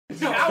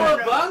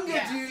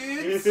Cowabunga,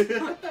 dudes!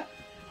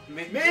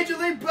 Major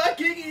League Butt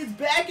Kicking is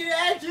back in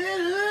action!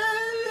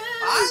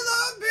 I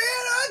love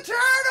being a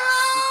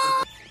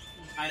turtle!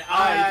 And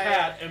I,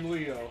 Pat, am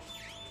Leo.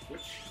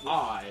 Which?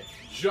 I,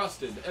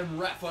 Justin, am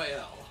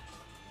Rafael.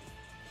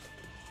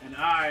 And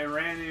I,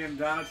 Randy, am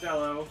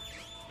Donatello.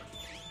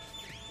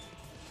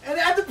 And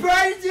at the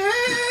party, dude!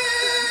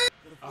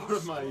 Out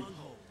of my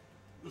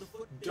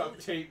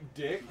duct tape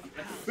dick.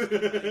 Oh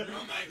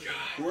my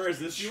god! Where is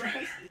this, you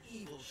guys?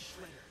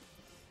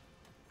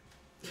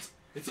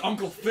 It's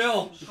Uncle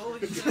Phil!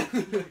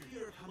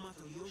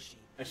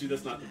 Actually,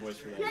 that's not the voice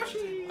for that.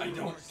 I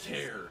don't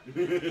care.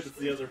 It's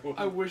the other one.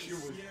 I wish he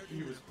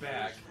was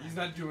back. He's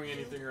not doing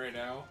anything right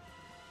now.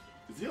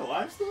 Is he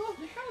alive still?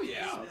 Hell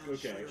yeah. Oh,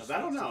 okay, because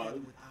I don't know.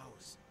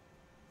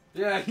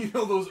 Yeah, you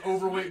know those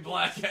overweight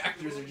black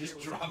actors are just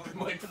dropping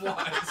like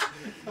flies.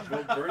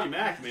 Well, Bernie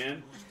Mac,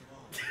 man.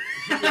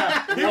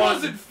 Yeah, he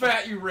wasn't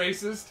fat, you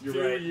racist.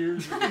 You're right.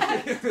 Years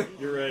ago.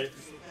 You're right.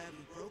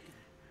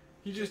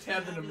 He just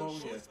had the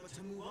pneumonia.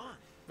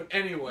 But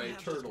anyway,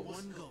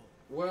 turtles.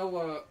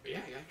 Well, yeah,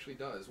 he actually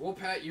does. Well,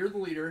 Pat, you're the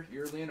leader.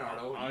 You're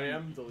Leonardo. I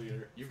am the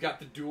leader. Oh, You've got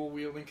the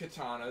dual-wielding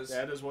katanas.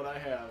 That is what I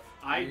have.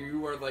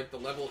 You are like the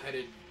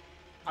level-headed...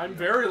 I'm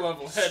very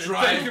level-headed.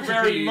 Strive Thank you to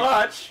very be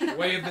much.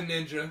 Way of the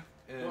ninja.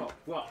 And,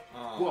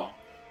 Whoa.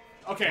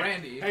 Okay,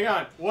 Randy. hang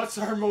on. What's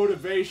our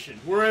motivation?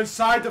 We're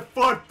inside the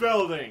foot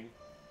building.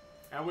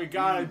 And we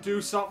gotta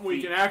do something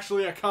we can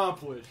actually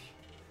accomplish.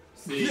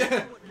 See?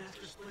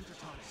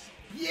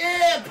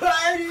 Yeah,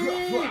 party!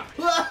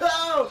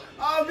 Whoa!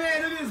 Oh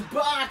man, look at this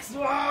box!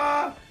 Whoa!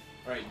 Alright,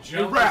 Hey,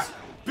 jump. rap!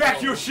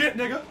 Back your shit,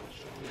 nigga!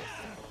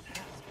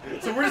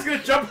 So we're just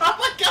gonna jump. Oh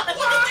my god!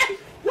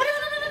 Look at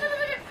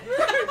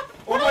that!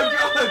 Oh my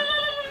god!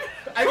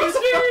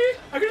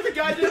 I got the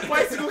goddamn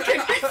bicycle kick.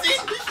 I see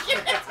the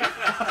shit.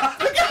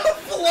 Look how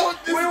float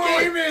this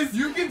game is.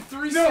 You can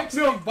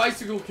 360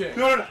 bicycle kick.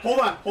 No, hold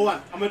on.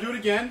 I'm gonna do it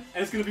again,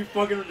 and it's gonna be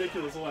fucking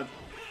ridiculous. Hold on.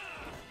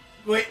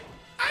 Wait.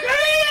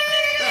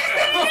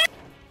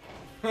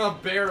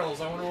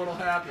 Barrels. I wonder what'll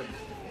happen.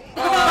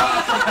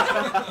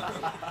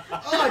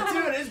 Oh,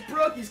 dude, it's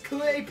Brooky's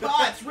clay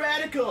pots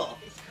radical.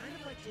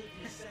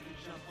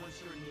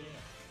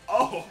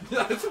 Oh,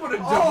 that's what a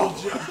double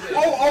jump is.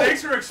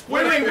 Thanks for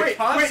explaining the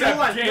concept, hold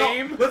on.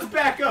 game. No, let's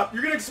back up.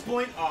 You're gonna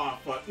explain. Oh,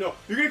 fuck. No,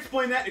 you're gonna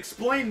explain that.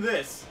 Explain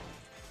this.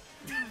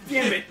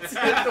 Damn it.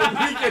 The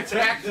weak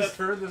attack just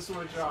turned the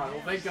switch on.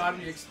 Well, thank God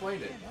he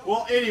explained it.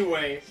 Well,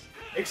 anyway,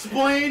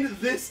 explain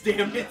this,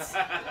 damn it.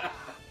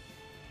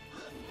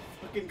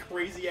 Fucking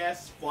crazy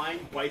ass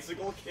flying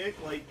bicycle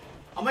kick. Like,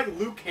 I'm like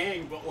Liu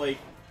Kang, but like,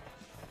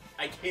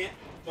 I can't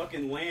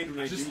fucking land when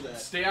I do that.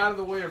 Just stay out of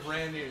the way of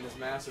Randy and his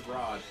massive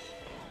rod.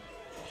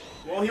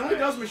 Well, he only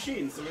does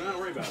machines, so we're not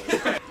worried about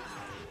it.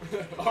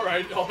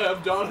 Alright, I'll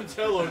have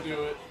Donatello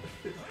do it.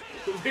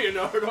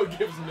 Leonardo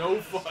gives no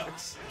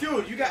fucks.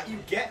 Dude, you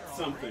get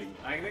something.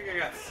 I think I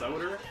got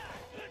Soder.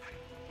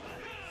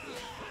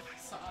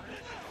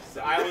 It's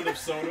the island of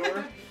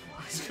Sodor.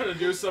 He's gonna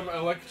do some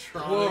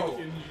electronic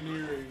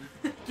engineering.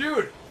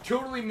 Dude,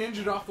 totally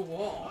ninja'd off the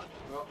wall.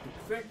 Well,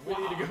 I think we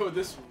need to go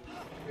this way.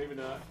 Maybe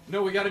not.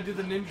 No, we gotta do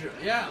the ninja.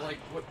 Yeah, like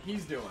what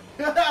he's doing.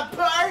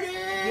 Party!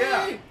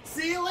 Yeah.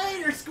 See you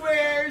later,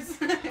 squares!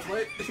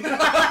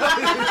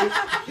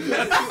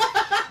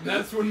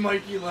 That's when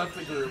Mikey left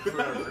the group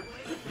forever.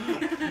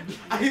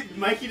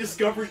 Mikey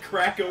discovered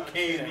crack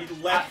cocaine and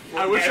he left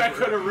I wish I forever.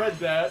 could have read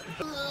that.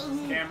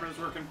 Camera's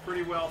working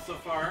pretty well so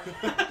far.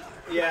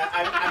 Yeah,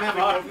 I'm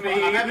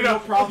having no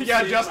problem. Yeah,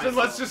 seeing Justin,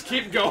 myself. let's just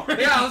keep going.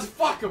 Yeah, let's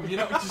fuck them. You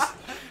know, just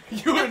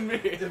You and me.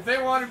 if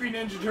they want to be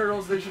Ninja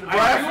Turtles, they should have.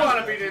 I do want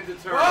to be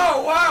Ninja Turtle.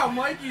 Oh wow,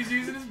 Mikey's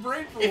using his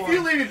brain for If one.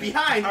 you leave it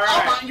behind, All I'll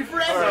right. hunt you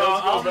forever. So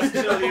I'll just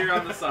chill here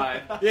on the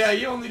side. Yeah,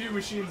 you only do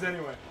machines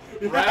anyway.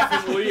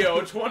 Raph and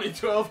Leo,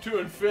 2012 to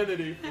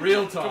infinity.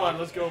 Real talk. Come on,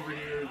 let's go over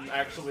here and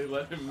actually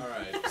let him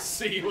Alright.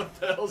 see what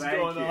the hell's Thank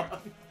going you. on.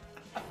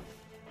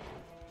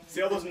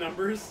 See all those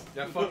numbers?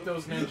 Yeah, fuck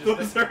those ninjas.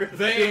 Those are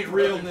they ain't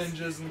real brothers.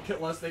 ninjas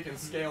unless they can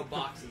scale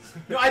boxes.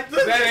 No,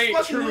 That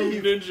ain't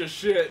true ninja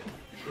shit.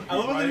 I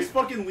love when they just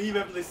fucking leave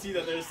after they see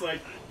that. They're just like,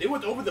 they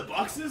went over the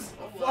boxes?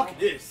 Oh, fuck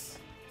this.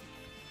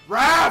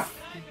 Raph!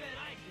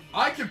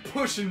 I can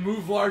push and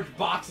move large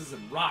boxes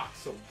and rocks,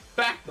 so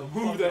back the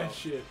Move fuck that up.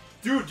 shit.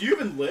 Dude, do you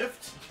even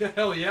lift?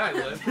 Hell yeah, I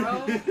live, bro.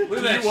 Look at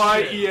that shit.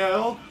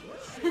 D-Y-E-L.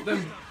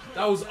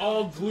 That was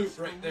all glute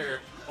right there.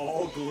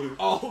 All glue.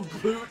 All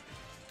glute.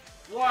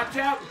 Watch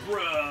out,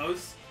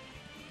 bros.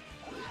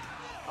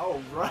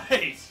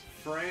 Alright.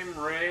 Frame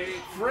rate.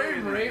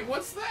 Frame rate?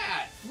 What's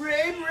that?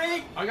 Frame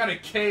rate! I got a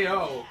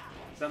KO.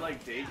 Is that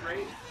like date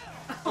rate?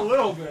 A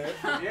little bit.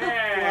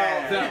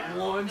 Yeah. That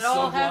one It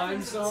all Sublime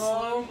happens in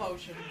song slow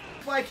motion.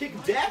 Fly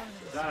kick death?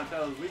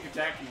 Donatello's weak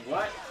attack and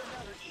what?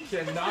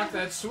 can knock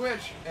that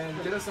switch and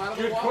get us out of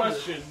the Good water.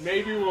 question.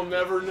 Maybe we'll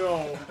never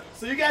know.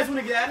 So you guys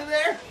want to get out of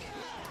there?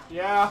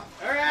 Yeah.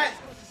 Alright.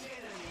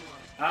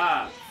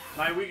 Ah,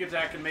 my weak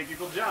attack can make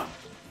people jump.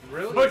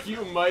 Really? Fuck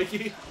you,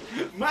 Mikey.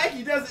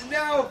 Mikey doesn't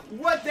know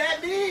what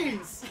that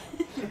means.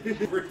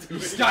 You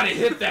just gotta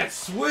hit that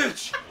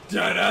switch.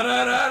 Da da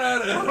da da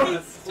da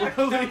da.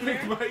 We're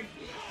leaving Mikey.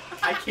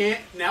 I can't.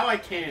 Now I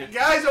can't.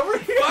 Guys, over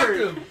here. Fuck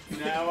him.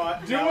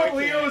 Do what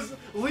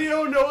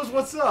Leo knows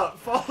what's up.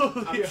 Follow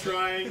Leo. I'm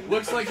trying.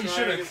 Looks like I'm you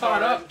trying should have as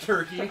caught hard- up,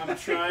 Turkey. I'm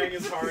trying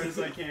as hard as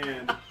I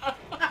can.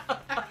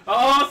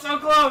 Oh, so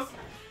close!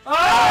 Oh!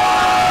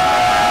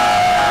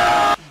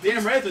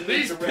 Damn right, the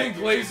These pink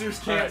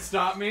lasers can't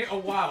stop me. Oh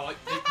wow,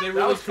 they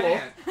really was cool.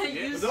 can't.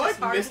 Is it like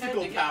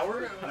mystical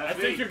power? I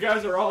think you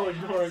guys are all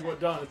ignoring what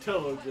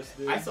Donatello just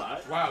did. I saw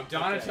it. Wow,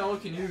 Donatello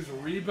can use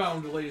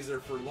rebound laser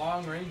for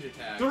long range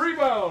attacks. The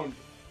rebound.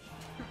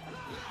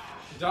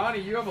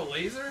 Donnie, you have a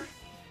laser?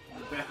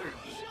 You better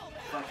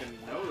fucking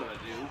know that I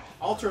do.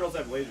 All turtles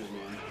have lasers,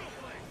 man.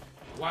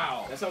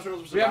 Wow. That's how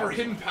turtles are. We have our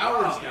surviving. hidden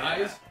powers, Oh,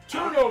 guys.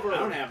 Turnover. I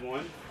don't have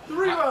one. The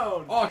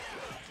rebound. Oh,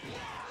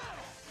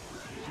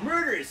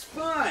 Murder is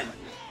fun.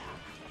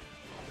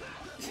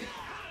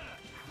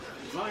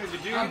 As long as you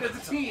do it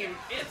as a team,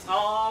 it's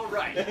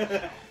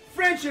alright.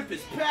 Friendship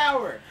is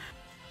power.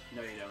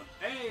 No, you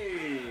don't.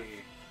 Hey!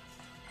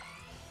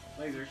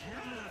 Laser.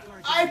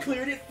 I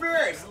cleared it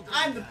first.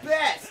 I'm the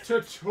best.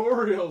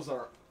 Tutorials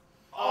are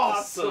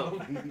Awesome!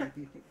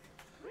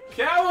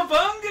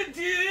 Cowabunga,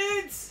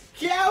 dudes!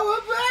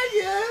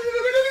 Cowabunga!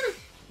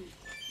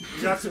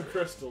 got some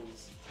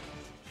crystals.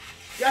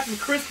 Got some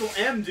Crystal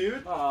M,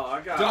 dude. Oh,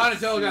 I got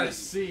Donatello C. got a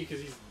C because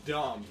he's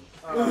dumb.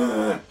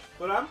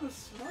 But I'm the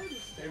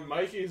smartest. Hey,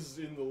 Mikey's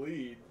in the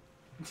lead.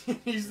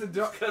 He's the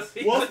dumb. Because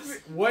he What? was...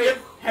 Wait,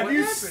 Have what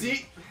you happened?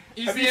 seen?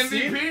 He's have the you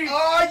seen- MVP.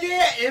 Oh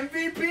yeah,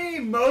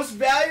 MVP, most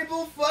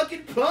valuable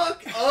fucking punk.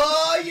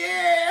 Oh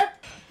yeah.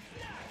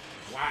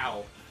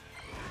 Wow.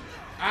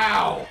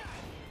 Ow.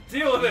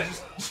 Deal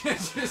with it!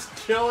 Just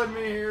killing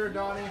me here,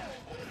 Donnie.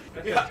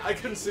 Yeah, I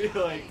can see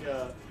like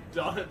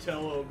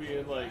Donatello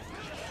being like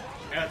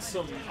at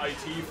some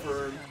IT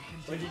firm.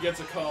 Like he gets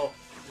a call.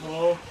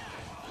 Hello?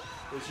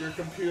 Is your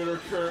computer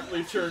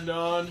currently turned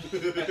on? They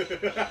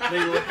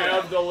will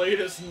have the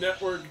latest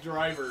network They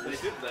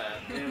drivers. did that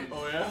in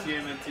Oh, yeah?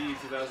 TMNT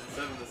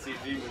 2007, the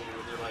CG movie,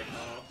 where they're like,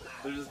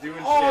 they're just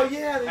doing Oh shit.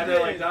 yeah, they And did.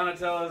 they're like,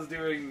 Donatello's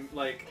doing,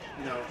 like,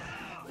 you know,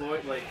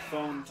 like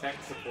phone tech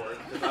support,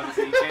 because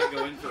obviously he can't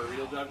go in for a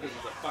real job because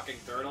he's a fucking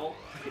turtle.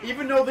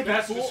 Even though they can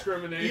That's fool,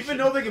 discrimination. even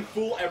though they can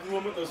fool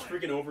everyone with those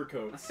freaking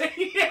overcoats.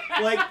 Yeah.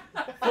 Like,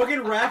 fucking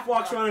Raph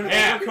walks around in an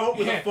Yeah, overcoat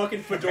with yeah. a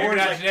fucking fedora. Maybe And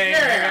not he's today,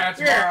 like,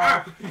 maybe yeah,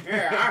 not tomorrow.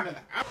 yeah.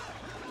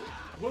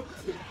 What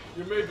the,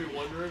 you may be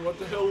wondering what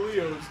the hell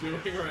Leo's doing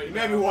right You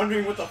now. may be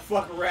wondering what the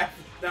fuck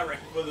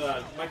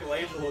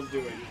Michelangelo's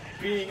doing.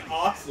 Being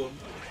awesome.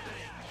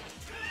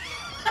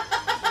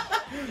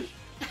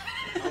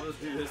 I'll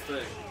just do this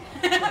thing.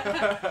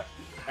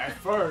 At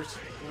first,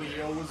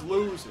 Leo was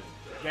losing.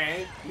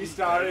 Then he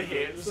started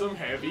hitting some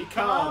heavy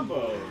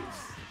combos.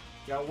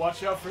 Gotta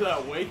watch out for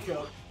that wake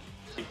up.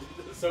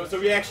 So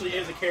he actually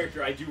is a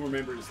character I do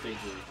remember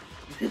distinctly.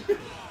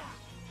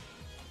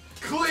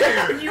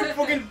 Clear. You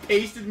fucking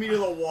pasted me to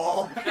the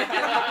wall.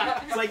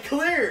 It's like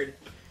cleared.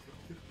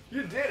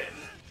 You did it.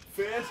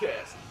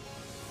 Fantastic.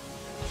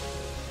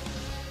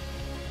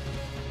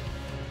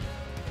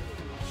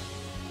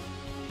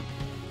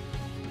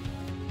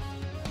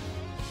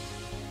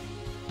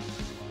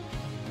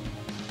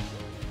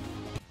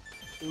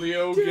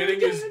 Leo getting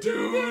his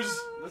dues.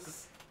 This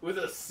is with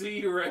a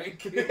C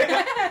rank.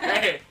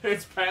 Hey,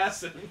 it's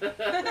passing.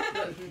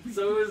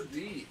 So is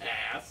D,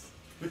 ass.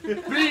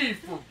 B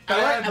for I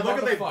bad like how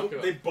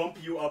motherfucker. they bump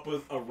you up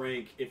with a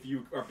rank if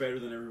you are better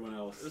than everyone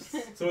else.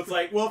 So it's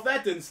like, well, if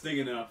that didn't sting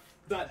enough,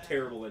 it's not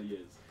terrible that he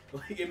is.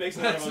 Like it makes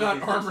That's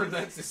not armor,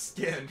 that's his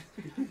skin.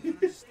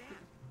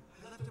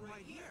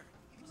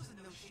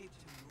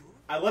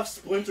 I left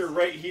Splinter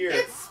right here.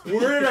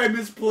 Where did I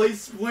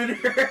misplace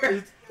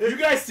Splinter? You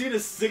guys seen a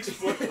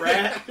 6-foot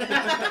rat?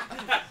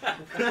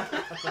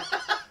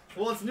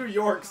 Well, it's New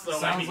York, so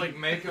Sounds like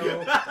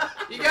Mako.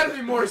 You gotta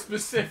be more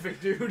specific,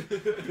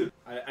 dude.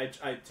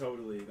 I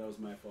totally. That was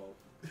my fault.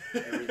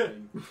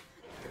 Everything.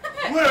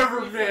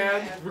 Whatever,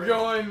 man. We're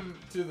going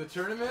to the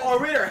tournament? Oh,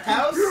 we're at our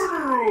house.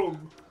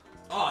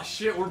 Oh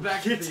shit, we're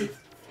back at the...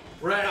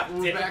 We're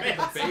back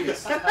at the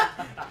base.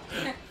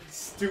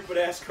 Stupid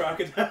ass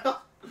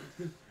crocodile.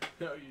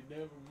 No, you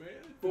never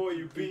managed. Boy,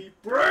 you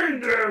beat. Brain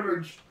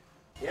damage.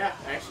 Yeah,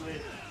 actually.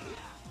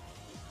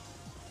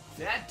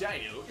 That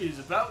dino is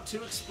about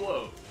to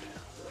explode.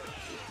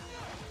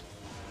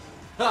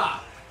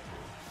 Ha!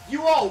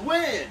 You all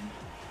win.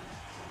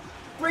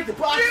 Break the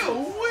box.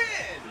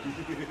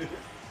 win.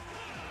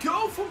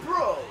 Go for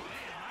broke.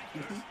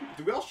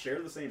 Do we all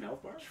share the same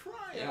health bar? Try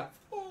Yeah.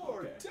 or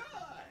Okay.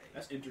 die.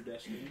 That's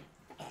interdestiny.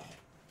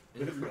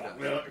 Trying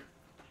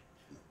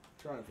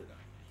for die.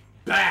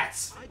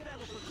 Bats!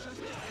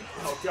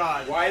 Oh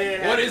God. Why did it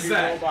have What to is be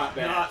that? robot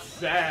Not bats?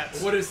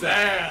 bats. What is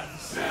that?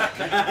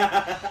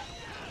 Bats.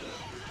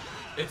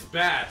 It's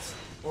bats.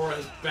 Or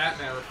as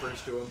Batman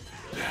refers to him,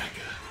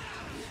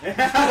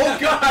 Oh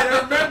God, I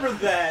remember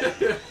that.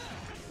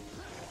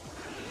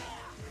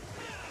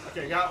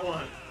 Okay, got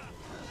one.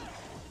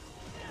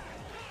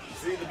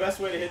 See, the best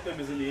way to hit them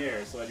is in the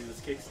air, so I do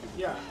this kick stupid.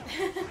 Yeah.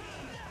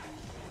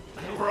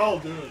 We're all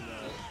doing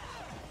that.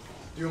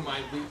 Do my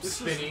loop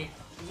spinny.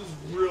 This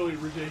is really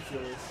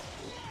ridiculous.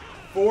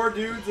 4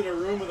 dudes in a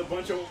room with a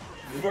bunch of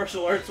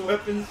martial arts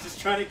weapons just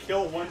trying to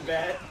kill one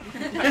bat.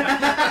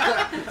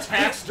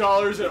 Tax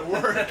dollars at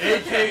work,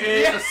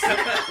 aka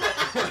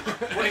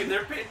Wait,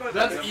 they're paid by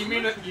That's you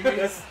mean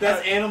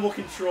That's animal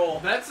control.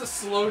 that's a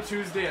slow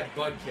Tuesday at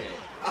Bud K.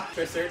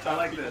 Triceratops I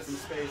like people this. from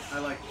space.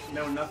 I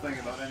know nothing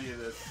about any of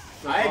this.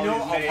 So I all know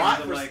these a names,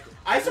 lot. I'm like,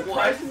 I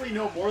surprisingly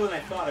know more than I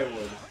thought I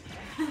would.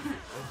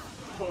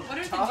 What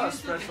are the Taha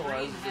dudes with the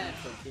specializes green in head?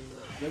 something.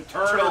 the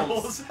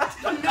turtles.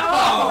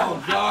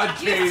 Oh God,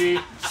 Katie!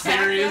 This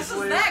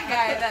Seriously? is that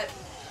guy that.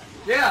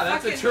 Yeah,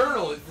 that's a Fucking-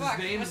 turtle. His fuck,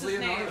 name's what's his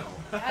Leonardo. name?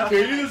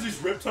 Okay, there's these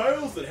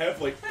reptiles that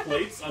have like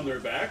plates on their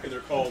back and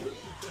they're called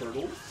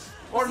turtles.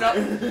 Or no,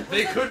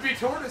 they could be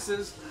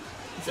tortoises.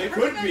 They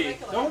could be.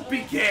 Don't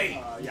be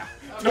gay. Yeah.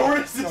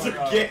 Tortoises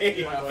are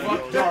gay.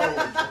 Fuck Darwin.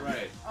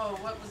 Right. Oh,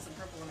 what was the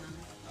purple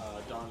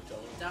one?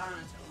 Donatello.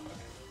 Donatello.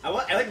 I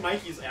like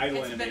Mikey's idol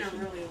It's been a animation.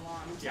 really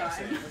long Yeah,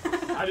 time.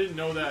 I didn't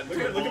know that Look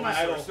until at my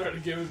Bulbasaur idol.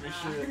 started giving me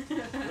shit.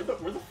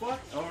 Where the fuck?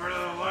 Over to the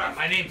left.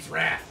 My name's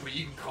Raph, but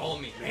you can call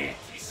me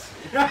Mantis.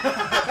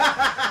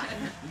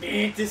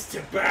 Mantis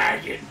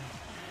toboggan.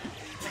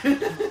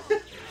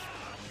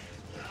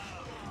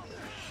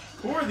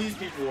 Who are these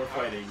people we're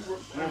fighting?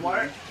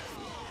 Why?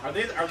 Are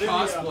they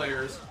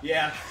Cosplayers.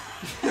 yeah.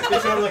 They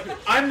sound like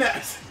I'm that.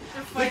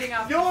 They're fighting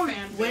off You know the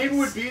how fan lame base.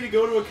 would be to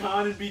go to a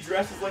con and be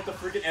dressed as like the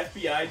freaking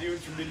FBI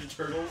dudes from Ninja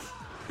Turtles?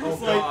 Oh,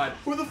 It's like, God.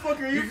 who the fuck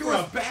are you You from?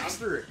 go as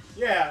Baxter.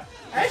 Yeah.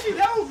 Actually,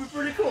 that would be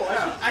pretty cool.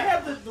 Yeah. I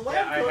have the lab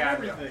Yeah, I coat and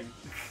have it. everything.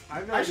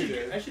 I know I you should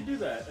did. do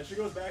that. I should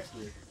go as Baxter.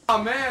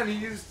 Oh man, he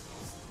used.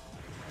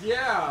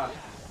 Yeah.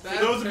 For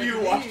those of you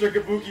who watched our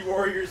Kabuki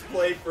Warriors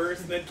play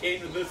first and then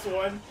came to this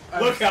one, I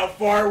look was- how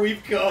far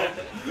we've come.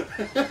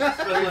 It's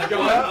been like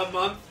gone- a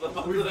month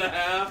and a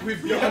half.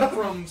 We've gone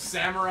from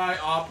samurai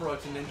opera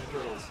to Ninja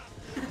Turtles.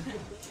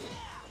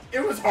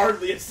 It was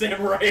hardly a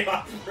samurai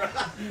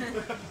opera.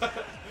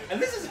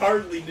 And this is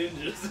hardly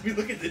ninjas. If you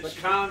look at The this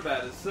shit.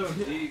 combat is so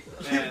deep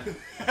and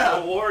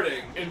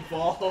rewarding.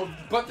 Involved.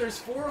 But there's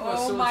 4 of us,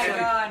 Oh so my it's like,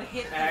 god,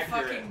 hit the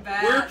Accurate. fucking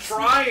bat. We're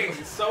trying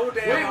so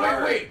damn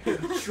hard. Wait.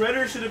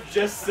 Shredder should have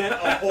just sent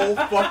a whole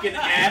fucking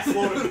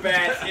assload of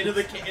bats into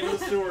the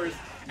sewers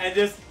and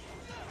just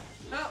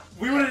Oh,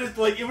 we would have just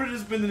like it would have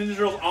just been the Ninja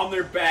Turtles on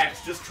their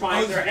backs just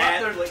trying their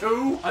ass. There's Like,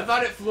 2. I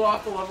thought it flew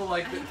off the level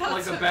like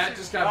the bat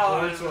just got Oh,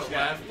 bored, so it yeah.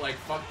 laughed like,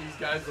 fuck these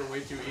guys, they're way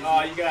too easy.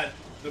 oh, you got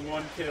the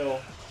one kill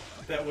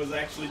that was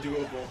actually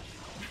doable.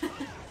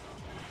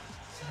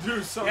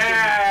 Do something.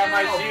 Yeah,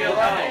 my yay. shield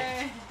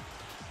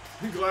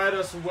helped. Yay. Glad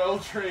us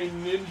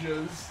well-trained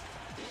ninjas.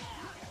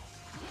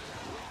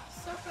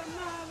 Suck on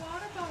my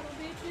water bottle,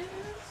 bitches.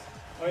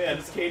 Oh yeah,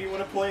 does Katie want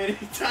to play at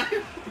any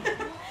time?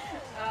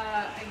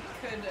 I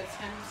could attempt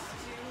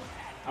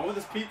to. I want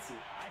this pizza.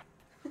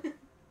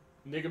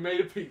 Nigga made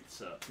a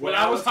pizza. When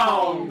I was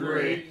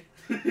hungry.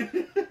 Mature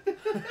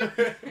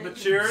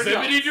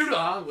Zippity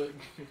adults. doo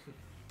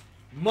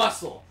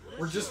Muscle.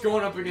 We're just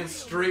going up against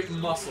straight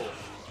muscle.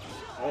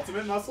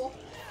 Ultimate Muscle?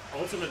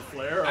 Ultimate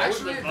Flare.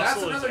 Actually, Ultimate that's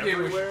Muscle is another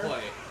game we should everywhere.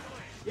 play.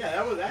 Yeah,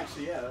 that was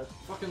actually that's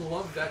Fucking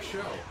loved that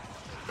show.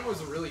 It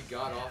was a really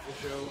god-awful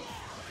show.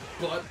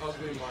 But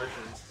Ugly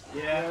Martians.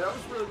 Yeah, that was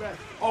really bad.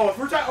 Oh, if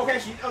we're talking, okay,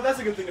 actually, that's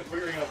a good thing to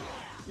bring up.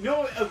 You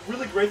know, a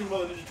really great thing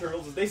about the Ninja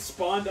Turtles is they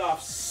spawned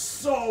off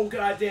so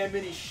goddamn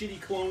many shitty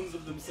clones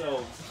of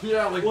themselves.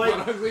 Yeah, like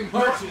But Ugly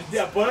Mar- Martians.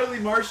 Yeah, But Ugly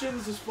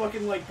Martians was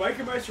fucking like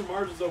Biker Mice from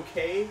Mars was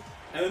okay,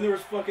 and then there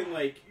was fucking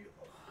like,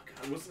 oh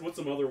God, what's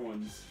some other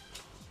ones?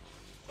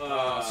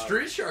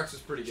 Street Sharks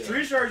was pretty good.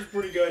 Street Sharks is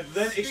pretty good.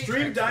 Then Street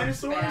Extreme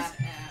Sharks was Dinosaurs badass.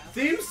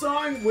 theme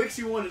song makes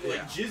you want to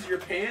like jizz your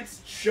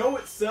pants. Show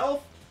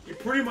itself, you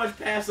pretty much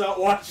pass out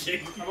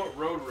watching. How about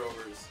Road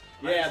Rovers?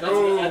 Yeah,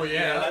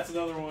 that's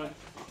another one.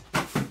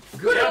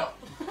 Good. Yeah.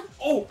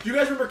 Oh, do you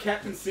guys remember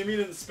Captain Simian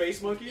and the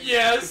Space Monkeys?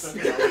 Yes.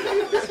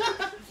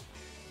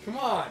 Come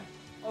on.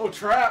 Oh,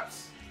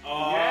 traps.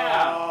 Oh,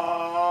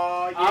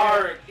 Yeah. yeah.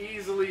 Our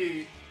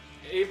easily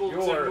able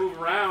Your- to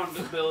move around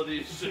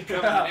abilities should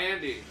come in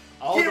handy.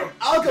 I'll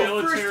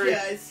go first, military,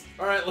 guys.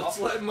 Alright, let's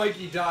let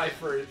Mikey die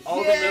first.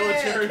 all Yeah, the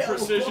military Cowabunga.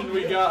 precision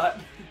we got.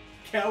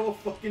 Cow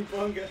fucking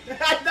bunga.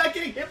 I'm not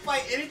getting hit by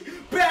anything.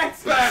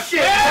 Bats! Bats! Shit!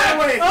 Bats!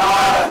 Run away!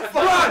 Oh,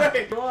 fuck run!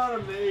 away. You wanna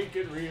make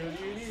it real,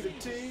 you need a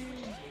team.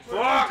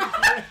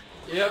 Fuck!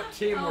 Yep,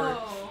 teamwork.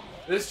 Oh.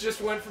 This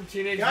just went from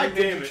Teenage God Mutant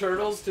damn Ninja it.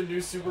 Turtles to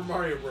New Super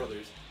Mario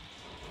Brothers.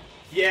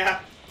 Yeah.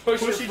 Push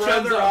Push your each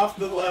friends other up. off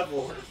the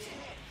level.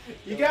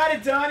 You got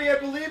it, Donnie. I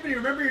believe in you.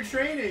 Remember your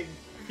training.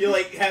 He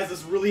like has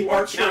this really What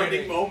heart-pounding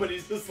training? moment.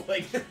 He's just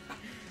like,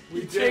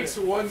 He did takes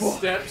it. one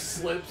step,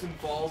 slips, and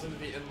falls into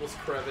the endless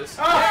crevice.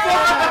 oh,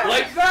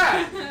 Like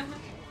that!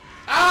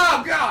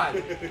 Oh,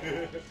 God!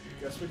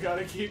 Guess we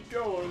gotta keep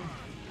going.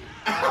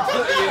 Guys,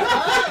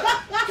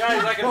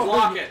 I can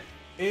block it.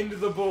 Into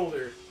the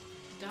boulder.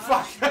 Dodge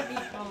Fuck. the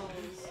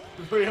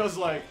meatballs. Leo's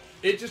like,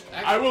 It just.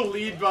 I will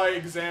lead by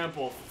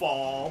example.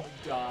 Fall,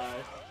 die.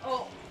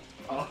 Oh.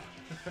 Oh.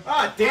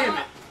 Ah, damn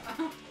it!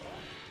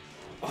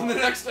 On the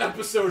next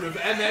episode of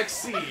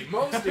MXC,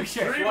 Most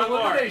Extreme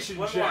Elimination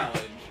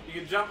Challenge. You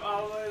can jump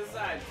all the way to the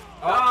side.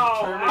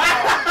 Oh, No! turn it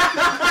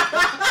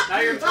off. Now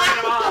you're turning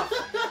them off.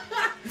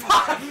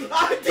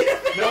 Ah, damn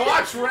it! Now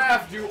watch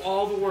Raph do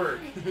all the work.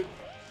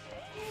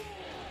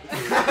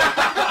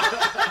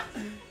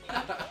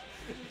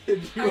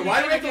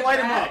 Why do we have to light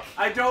him up?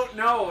 I don't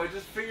know. I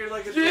just figured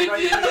like it's the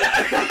right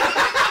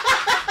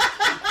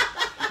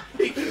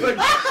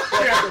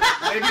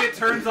Maybe it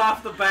turns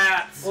off the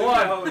bats. Who Hold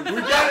on. knows?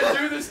 We gotta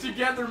do this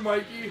together,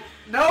 Mikey.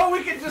 No,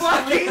 we can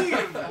just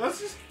leave. Let's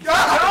just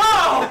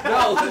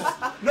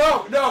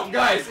No,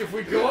 guys, if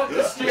we go up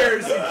the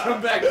stairs and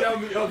come back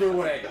down the other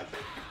way.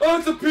 Oh,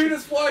 it's a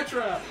penis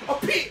flytrap. a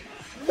Pete.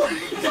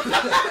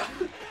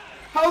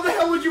 How the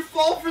hell would you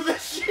fall for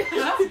this shit?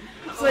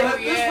 It's like,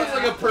 this looks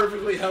like a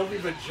perfectly healthy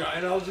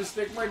vagina. I'll just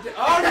stick my dick.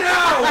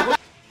 Oh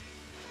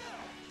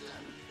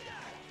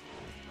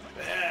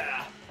no!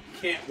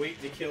 Can't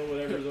wait to kill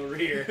whatever's over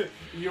here.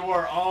 You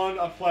are on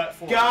a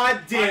platform.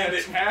 God damn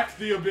it! Attack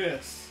the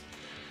abyss.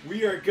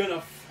 We are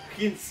gonna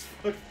fucking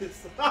fuck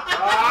this up.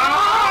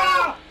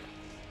 Ah!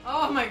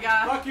 Oh my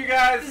god. Fuck you This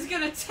guys. is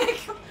gonna take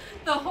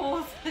the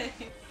whole thing.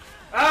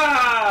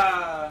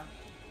 Ah!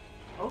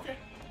 Okay.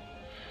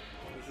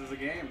 This is a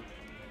game.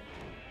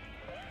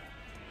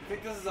 You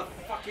think this is a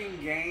fucking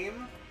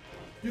game?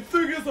 You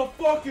think it's a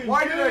fucking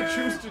Why did I game?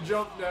 choose to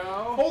jump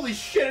now? Holy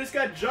shit! I just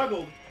got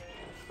juggled.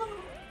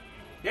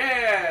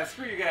 Yeah,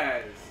 screw you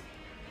guys.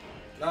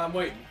 I'm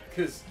waiting,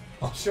 cause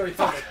I'll show you.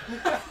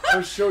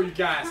 I'll show you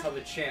guys how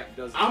the champ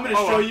does it. I'm gonna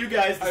show you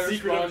guys the I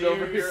secret of respawned the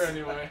over ooze. here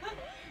anyway.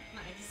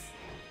 Nice.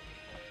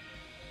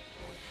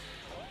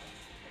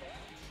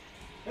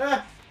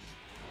 Ah,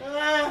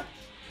 ah,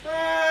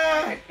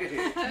 ah.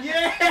 Yeah!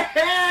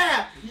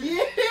 Yeah!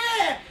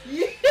 Yeah!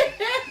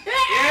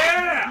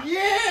 Yeah!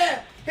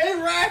 Yeah! Hey,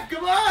 Raph,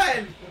 come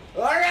on!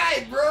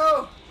 Alright,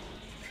 bro!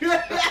 Come on,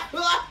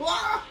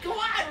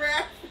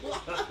 Raph!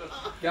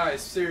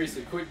 Guys,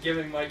 seriously, quit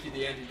giving Mikey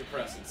the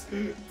antidepressants.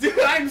 Dude,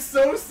 I'm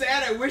so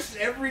sad. I wish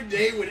every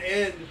day would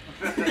end.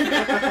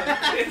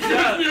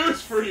 Good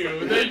news for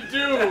you. They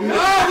do. Oh, look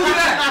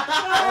at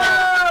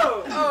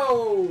that!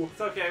 Oh!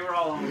 It's okay, we're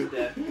all almost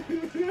dead.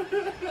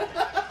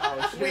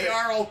 Oh, We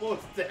are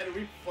almost dead.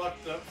 We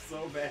fucked up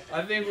so bad.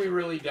 I think we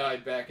really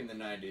died back in the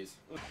 90s.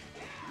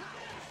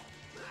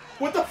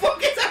 What the fuck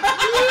is that?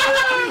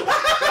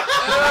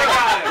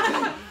 I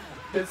got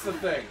it. It's the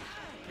thing.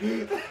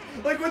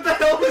 Like, what the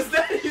hell was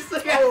that? He's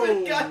like,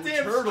 Oh,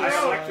 goddamn turtle. I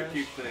stroke.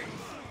 electrocute things.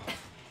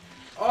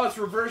 Oh, it's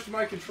reversed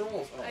my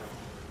controls. Oh.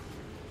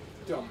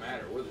 Don't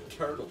matter. We're the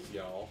turtles,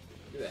 y'all.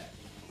 Look at that.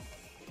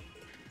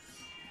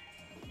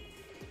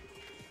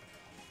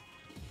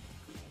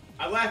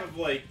 I laugh if,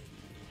 like,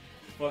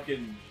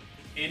 fucking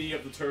any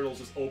of the turtles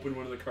just opened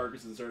one of the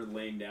carcasses and started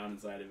laying down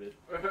inside of it.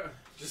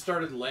 Just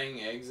started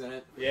laying eggs in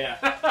it. Yeah.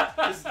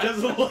 Just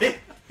doesn't like.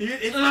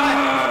 It's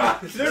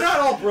not, they're not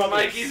all brothers.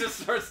 Mikey just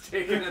starts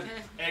taking an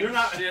egg They're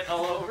not- shit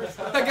all over.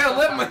 I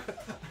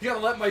gotta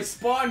let my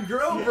spawn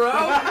grow, bro.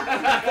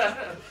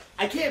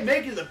 I can't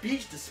make it to the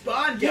beach to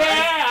spawn, guys.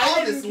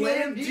 I'll just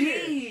land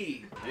here.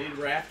 I need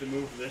Raph to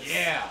move this.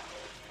 Yeah.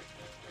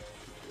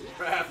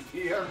 Raph,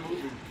 we are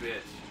moving,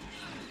 bitch.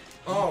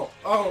 Oh,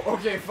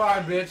 okay,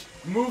 fine, bitch.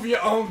 Move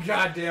your own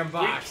goddamn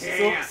box. We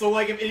can't. So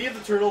like, if any of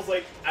the turtles,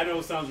 like, I know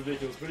it sounds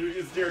ridiculous, but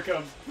here it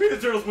comes. Maybe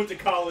the turtles went to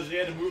college, they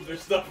had to move their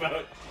stuff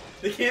out.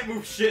 They can't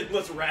move shit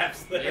unless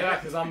Raph's there. Yeah,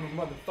 because I'm the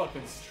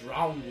motherfucking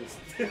strongest.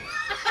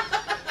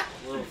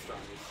 Little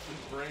strongest.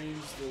 The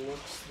brains, the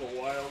looks, the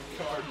wild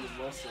card,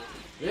 the muscle.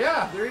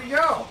 Yeah, there you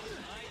go.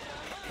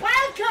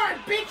 Wild card,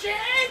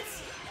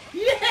 bitches!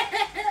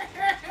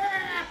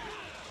 Yeah!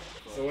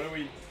 So what do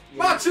we...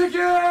 My chicken!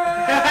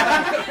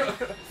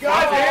 God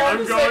damn,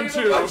 I'm going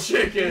to. My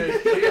chicken.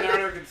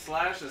 Leonardo can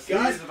slash a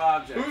series of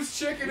objects. Whose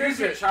chicken Use is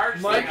your it? charge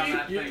thing Mikey? on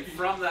that thing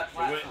from that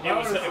platform.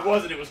 It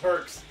wasn't, it was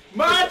Herc's.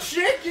 My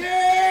chicken!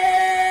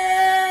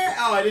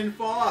 Oh, I didn't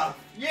fall off.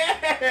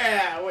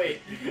 Yeah!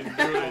 Wait.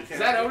 Is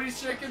that Odie's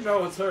chicken?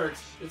 No, it's hers.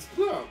 It's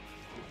Plum.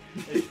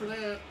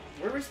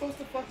 Where are we supposed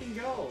to fucking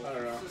go? I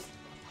don't know.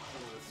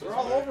 We're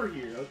all over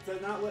here. They're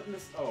not letting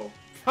us... Oh.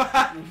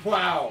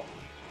 Wow.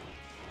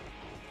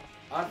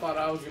 I thought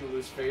I was gonna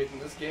lose faith in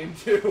this game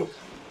too. Too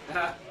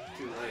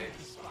late.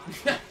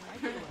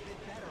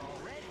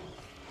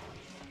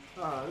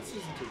 This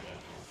isn't too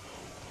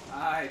bad.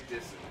 I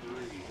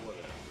disagree.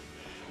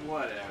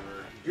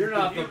 Whatever. You're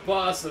not the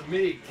boss of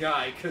me,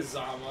 Guy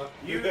Kazama.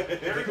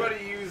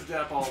 Everybody used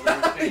up all their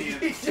He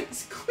opinions.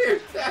 just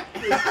cleared that.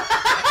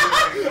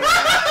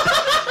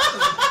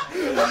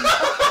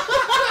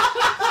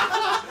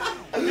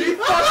 He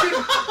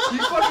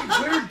fucking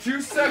cleared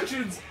 2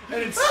 sections,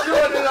 and it still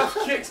had enough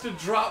kicks to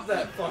drop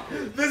that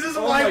fucker. This is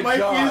Oh why my Mikey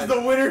God. is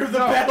the winner of the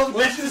No, Battle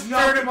let's Matches just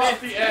knock him tournament.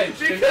 off the edge.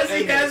 Because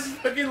he and has this.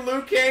 fucking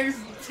Liu Kang's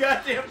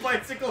goddamn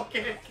bicycle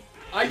kick.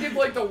 I give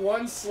like the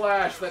one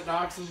slash that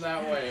knocks him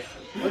that way.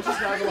 Let's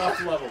just knock him off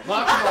the level.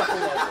 Knock him off the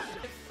level.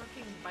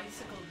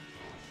 bicycle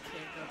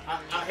kick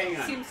up there. hang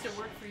on. Seems to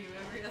work for you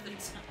every other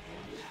time.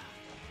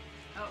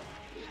 Oh,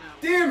 no.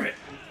 Damn it!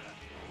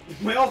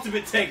 My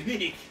ultimate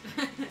technique.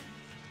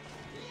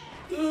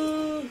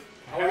 Are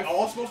we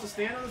all supposed to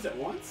stand on this at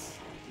once?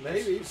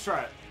 Maybe. Let's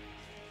try it.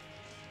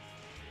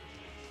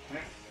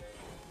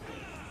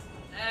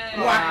 Hey.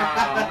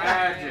 Wow,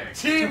 magic.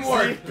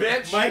 Teamwork, See?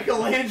 bitch!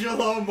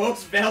 Michelangelo,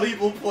 most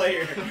valuable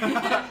player.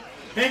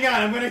 Hang on,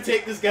 I'm gonna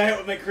take this guy out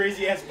with my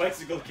crazy ass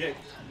bicycle kick.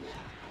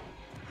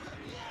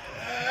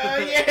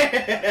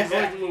 Yeah! He's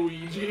like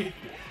Luigi.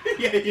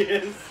 Yeah, he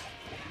is.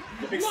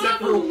 Except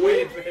for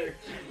way better.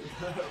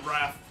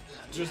 Raph,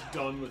 just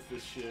done with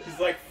this shit. He's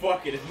like,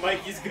 fuck it, if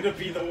Mikey's gonna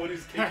be the one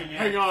who's kicking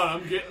Hang ass. on,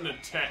 I'm getting a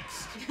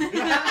text.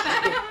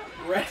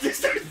 Raph just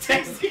starts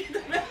texting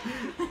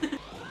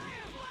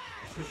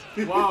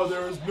them. Wow,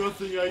 there is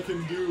nothing I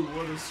can do.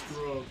 What a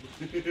scrub.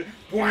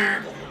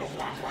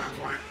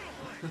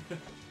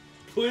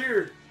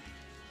 Cleared.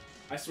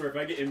 I swear, if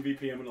I get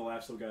MVP, I'm gonna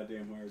laugh so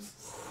goddamn hard.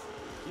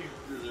 You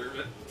deserve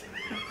it.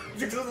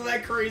 Because of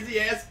that crazy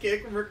ass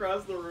kick from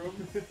across the room.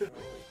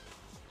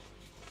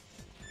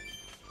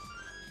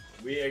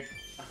 We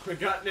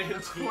got an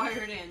antique.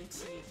 Acquired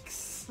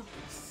antiques.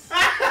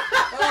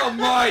 Oh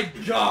my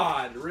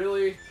god,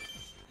 really?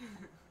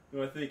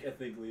 No, I think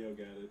Leo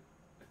got it.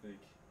 I think.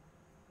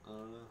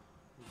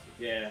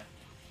 Yeah.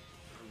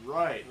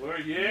 Right. Well,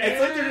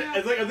 yeah.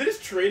 It's like, are they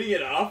just trading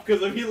it off?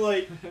 Because I mean,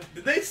 like,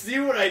 did they see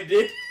what I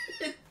did?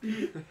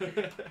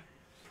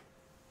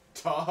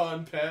 Taha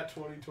and Pat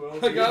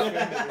 2012. I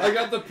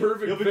got the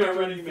perfect You'll be my victory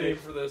running mate. theme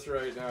for this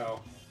right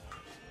now.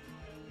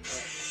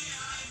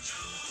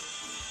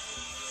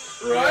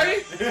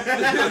 Right?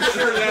 I'm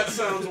sure that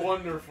sounds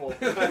wonderful.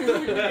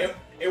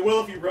 It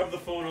will if you rub the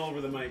phone all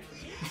over the mic.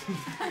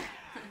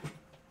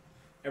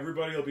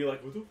 Everybody will be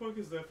like, what the fuck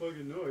is that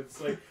fucking noise?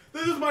 It's like,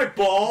 this is my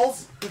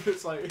balls!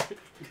 It's like...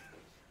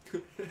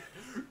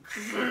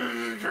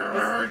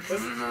 That's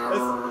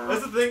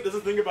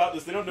the thing about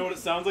this. They don't know what it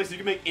sounds like, so you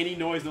can make any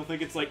noise and they'll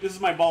think it's like, this is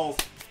my balls.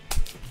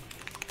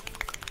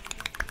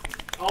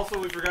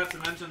 Also, we forgot to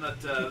mention that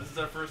this is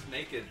our first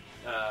naked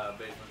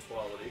basement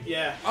quality.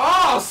 Yeah.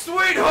 Oh,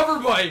 sweet hover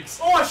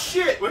bikes! Oh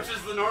shit! Which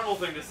is the normal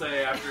thing to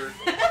say after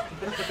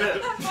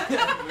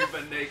we've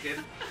been naked.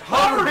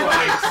 Hover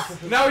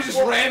bikes! Now we just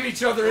ram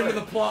each other into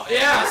the plot.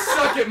 Yeah,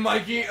 suck it,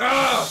 Mikey!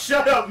 Ugh.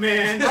 Shut up,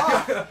 man!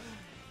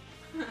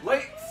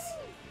 Lights!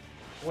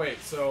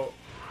 Wait, so...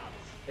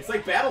 It's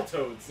like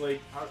Battletoads.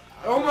 Like,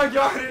 Oh my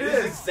god, it it is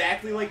is!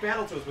 exactly like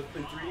Battletoads, but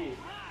in 3D.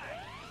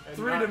 and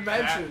 3 not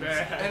dimensions.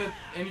 that bad.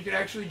 And you can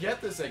actually get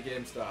this at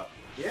GameStop.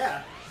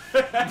 Yeah.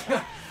 You're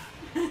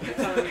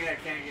telling me I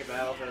can't get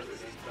Battletoads at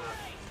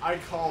GameStop. I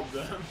called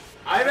them.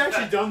 I've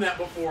actually done that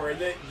before,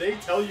 and they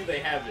tell you they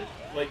have it.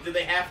 Like, do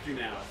they have to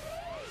now?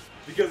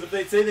 Because if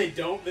they say they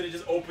don't, then it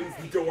just opens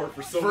the door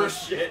for so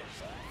much shit.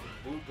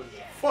 Booping.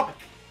 Fuck.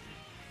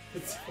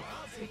 It's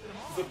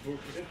a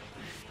booping.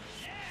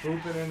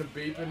 Booping and a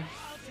beeping.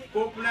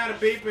 Booping and a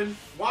beeping,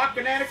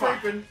 walking and a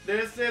creeping.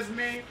 This is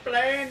me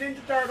playing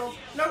Ninja Turtles.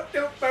 No,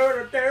 do,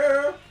 do,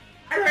 do.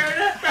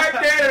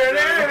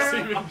 Let's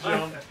even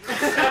jump.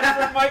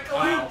 From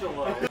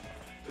Michelangelo.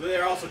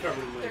 They're also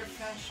covered in They're lace.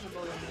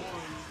 fashionable and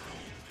warm.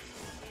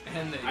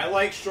 And they... I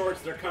like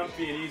shorts. They're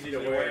comfy and easy to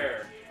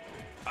wear.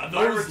 Are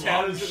those those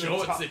long long shorts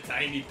shorts the the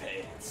tiny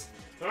pants?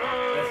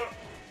 My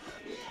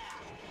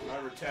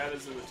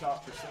Rattatas in the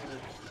top percentage.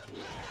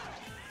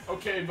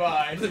 Okay,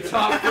 bye. The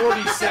top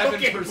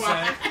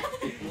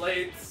 47%.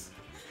 Lights.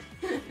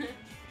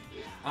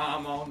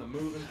 I'm on the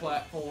moving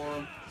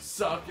platform.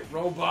 Suck it,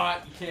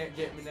 robot. You can't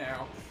get me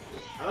now.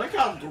 I like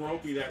how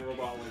gropey that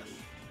robot looks.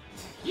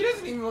 He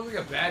doesn't even look like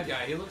a bad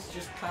guy. He looks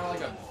just kind of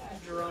like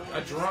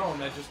a drone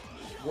that just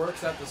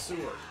works at the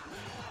sewer.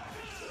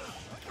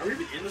 Are we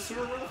even in the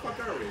sewer? Where the fuck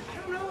are we?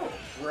 I don't know.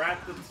 We're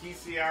at the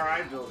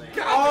TCRI building.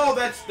 Oh,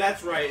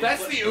 that's right.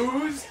 That's It's the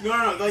ooze?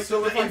 No. Like,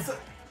 So so if I-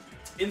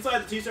 inside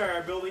the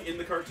TCRI building in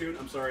the cartoon.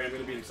 I'm sorry, I'm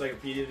going to be an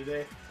encyclopedia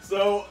today.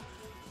 So,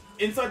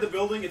 inside the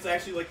building, it's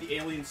actually like the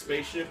alien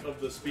spaceship of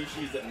the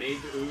species that made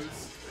the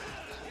ooze.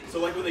 So,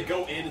 like, when they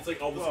go in, it's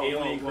like all this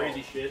alien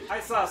crazy shit. I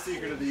saw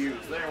Secret of the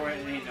Ooze. There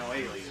ain't no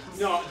aliens.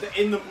 No,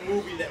 in the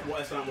movie,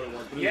 that's not what it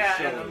was. But Yeah,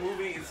 in the and show. the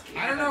movie is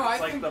canon. I don't know, I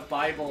It's like think- the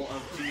Bible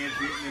of Teenage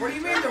Mutant Ninja What do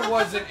you mean Turtles. there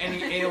wasn't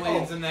any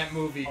aliens in that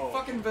movie? Oh.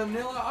 Fucking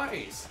Vanilla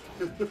Ice.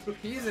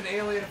 He's an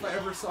alien if I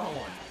ever saw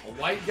one. A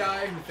white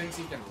guy who thinks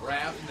he can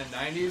rap in the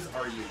 90s?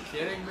 Are you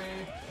kidding me?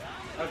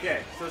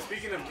 Okay, so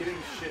speaking of getting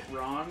shit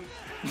wrong,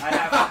 I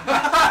have...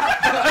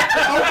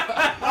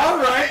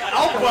 Alright,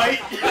 I'll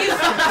bite! He's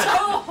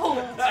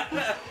told!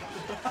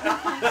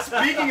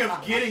 Speaking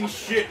of getting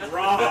shit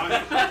wrong,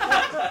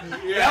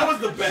 that was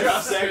the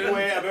best segue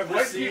I've ever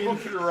White seen. people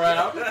can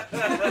rap.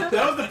 That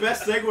was the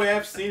best segue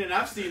I've seen, and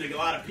I've seen a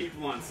lot of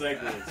people on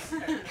segues.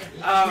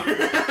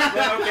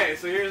 But okay,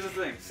 so here's the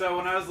thing. So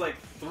when I was like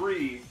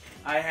 3,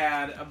 I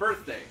had a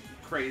birthday.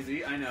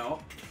 Crazy, I know.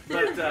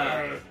 But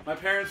my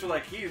parents were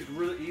like, he's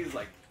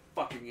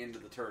fucking into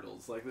the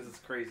turtles. Like, this is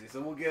crazy.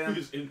 So we'll get him.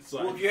 He's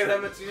inside. We'll get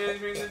him a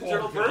Teenage Mutant Ninja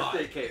Turtle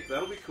birthday cake.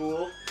 That'll be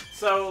cool.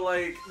 So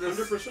like this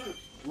 100%.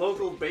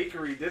 local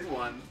bakery did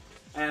one,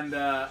 and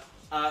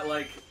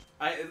like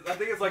I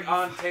think it's like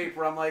on tape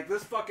where I'm like,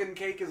 this fucking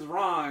cake is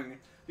wrong.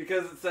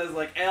 Because it says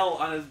like L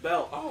on his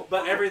belt,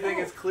 but everything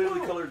is clearly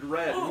colored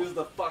red. Who's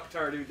the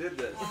fucktard who did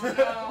this? Oh,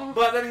 no.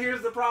 But then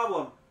here's the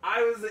problem.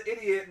 I was the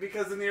idiot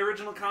because in the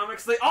original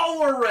comics they all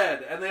were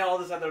red and they all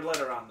just had their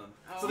letter on them.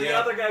 So the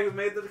other guy who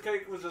made the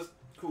cake was just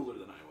cooler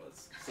than I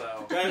was.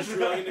 So Guy's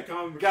really into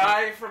comic books.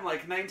 guy from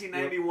like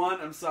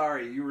 1991, I'm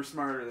sorry, you were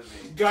smarter than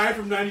me. Guy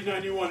from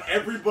 1991.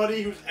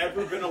 Everybody who's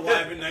ever been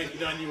alive in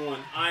 1991.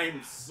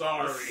 I'm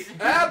sorry.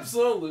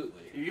 Absolutely.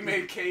 If you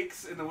made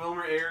cakes in the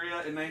Wilmer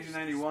area in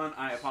 1991,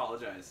 I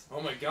apologize.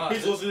 Oh my god.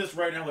 He's listening to this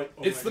right now like,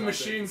 oh It's my the God,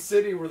 Machine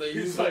City where they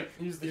He's use like,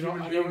 use the you know,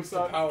 human I never beings to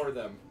thought- power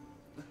them.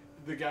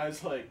 The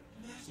guy's like,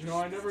 you know,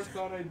 I never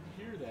thought I'd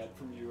hear that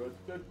from you.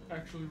 That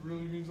actually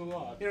really means a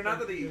lot. You know, not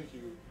that he- Thank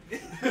you.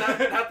 not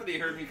that he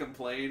heard me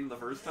complain the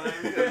first time,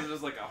 because it was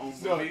just like a home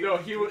movie. No,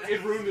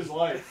 it ruined his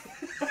life.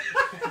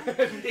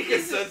 He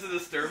can sense the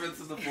disturbance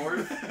in the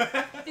force.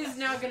 He's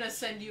now gonna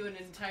send you an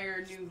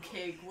entire new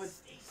cake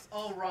with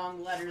all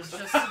wrong letters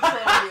just to troll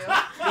you.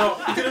 No,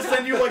 he's gonna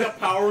send you like a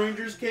Power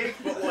Rangers cake,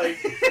 but like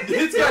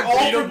It's they're got all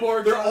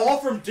Beetleborgs they're on all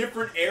from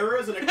different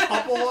eras, and a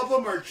couple of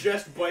them are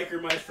just biker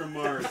mice from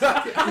Mars.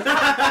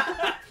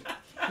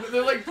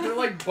 They're like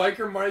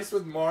biker mice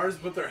with Mars,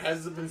 but their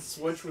heads have been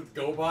switched with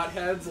GoBot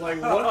heads.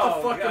 Like, what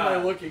Oh, the fuck am I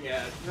God. looking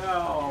at?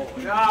 No.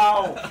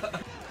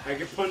 I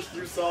can punch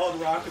through solid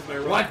rock with my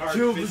rock What hard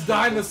killed the fist.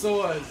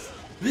 dinosaurs?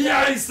 The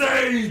Ice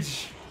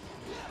Age!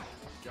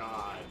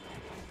 God.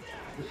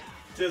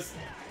 Just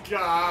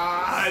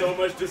God. so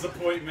much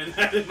disappointment.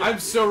 I'm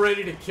so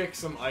ready to kick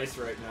some ice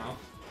right now.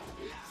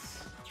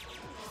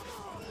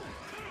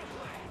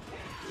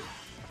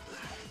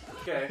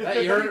 Okay.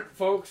 Hey, you heard it,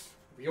 folks?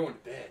 We're going to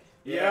bed.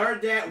 Yeah, I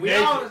heard that.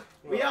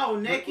 We all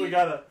naked. We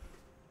gotta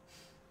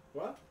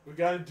What? we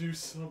gotta do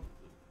something.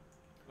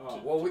 Well,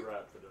 to we-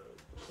 wrap it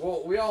up.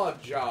 Well, we all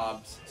have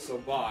jobs, so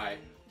bye.